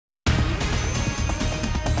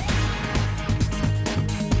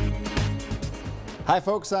Hi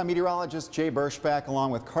folks, I'm meteorologist Jay Burschback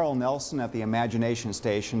along with Carl Nelson at the Imagination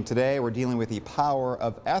Station. Today we're dealing with the power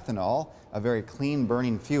of ethanol, a very clean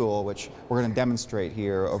burning fuel, which we're going to demonstrate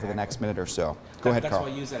here over the next minute or so. Go ahead, Carl.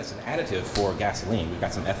 That's why I use that as an additive for gasoline. We've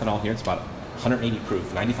got some ethanol here. It's about 180 proof,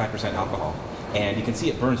 95% alcohol. And you can see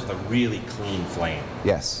it burns with a really clean flame.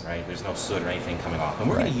 Yes. Right? There's no soot or anything coming off. And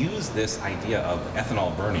we're going to use this idea of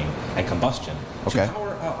ethanol burning and combustion to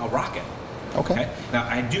power a rocket. Okay. Now,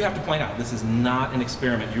 I do have to point out, this is not an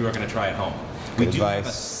experiment you are going to try at home. We do have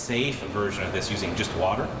a safe version of this using just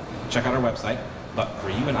water. Check out our website. But for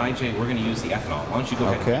you and IJ, we're going to use the ethanol. Why don't you go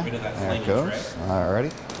ahead and get rid of that flaming tray.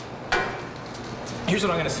 Alrighty. Here's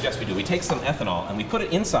what I'm going to suggest we do. We take some ethanol and we put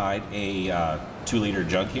it inside a 2-liter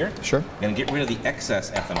jug here. Sure. We're going to get rid of the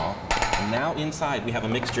excess ethanol. And now inside we have a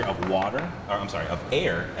mixture of of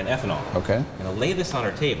air and ethanol. Okay. I'm going to lay this on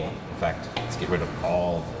our table. In fact, let's get rid of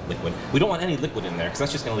all the liquid. We don't want any liquid in there because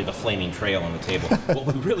that's just going to leave a flaming trail on the table. What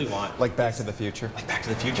we really want... Like Back to the Future? Like Back to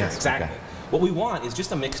the Future, yes, exactly. Okay. What we want is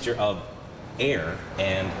just a mixture of air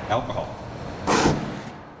and alcohol.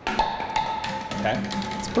 Okay?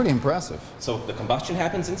 It's pretty impressive. So the combustion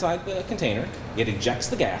happens inside the container, it ejects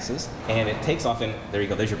the gases, and it takes off, and there you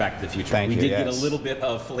go, there's your Back to the Future. Thank you, we did get a little bit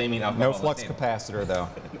of flaming alcohol. No flux capacitor, though.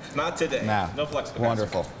 Not today. Nah. No flux capacitor.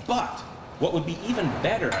 Wonderful. But what would be even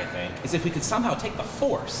better, I think, is if we could somehow take the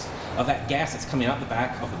force of that gas that's coming out the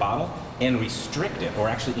back of the bottle and restrict it, or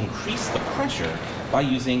actually increase the pressure by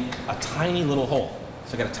using a tiny little hole.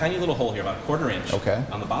 So I got a tiny little hole here, about a 1/4 inch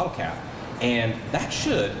on the bottle cap, and that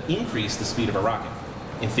should increase the speed of a rocket,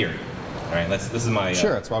 in theory. All right, this is my...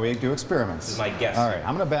 Sure, that's why we do experiments. This is my guess. All right,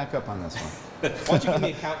 I'm going to back up on this one. Why don't you give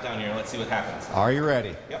me a countdown here and let's see what happens. Are you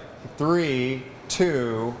ready? Yep. 3,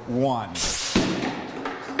 2, 1.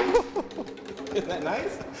 Isn't that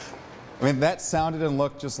nice? I mean, that sounded and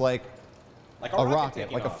looked just like a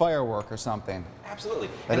rocket, like a firework or something. Absolutely.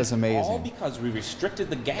 That is amazing. All because we restricted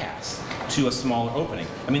the gas to a smaller opening.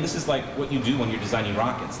 I mean, this is like what you do when you're designing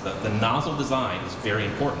rockets. The nozzle design is very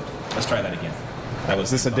important. Let's try that again.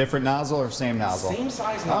 Is this a different nozzle or same nozzle? Same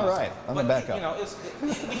size nozzle. All right, I'm going to back up. You know,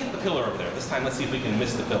 we hit the pillar over there. This time, let's see if we can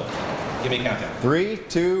miss the pillar. Give me a countdown. 3,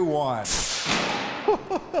 2, 1.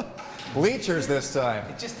 Bleachers this time.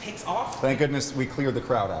 It just takes off. Thank goodness we cleared the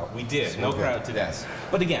crowd out. We did. No crowd today. Yes.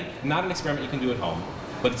 But again, not an experiment you can do at home.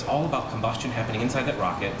 But it's all about combustion happening inside that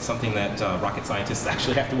rocket, something that rocket scientists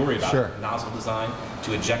actually have to worry about. Sure. Nozzle design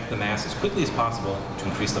to eject the mass as quickly as possible to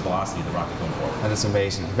increase the velocity of the rocket going forward. That is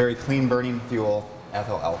amazing. Very clean burning fuel,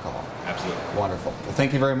 ethyl alcohol. Absolutely. Wonderful. Well,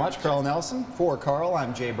 thank you very much, Carl Nelson. For Carl,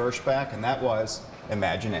 I'm Jay Burschback, and that was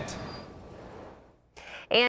Imagine It.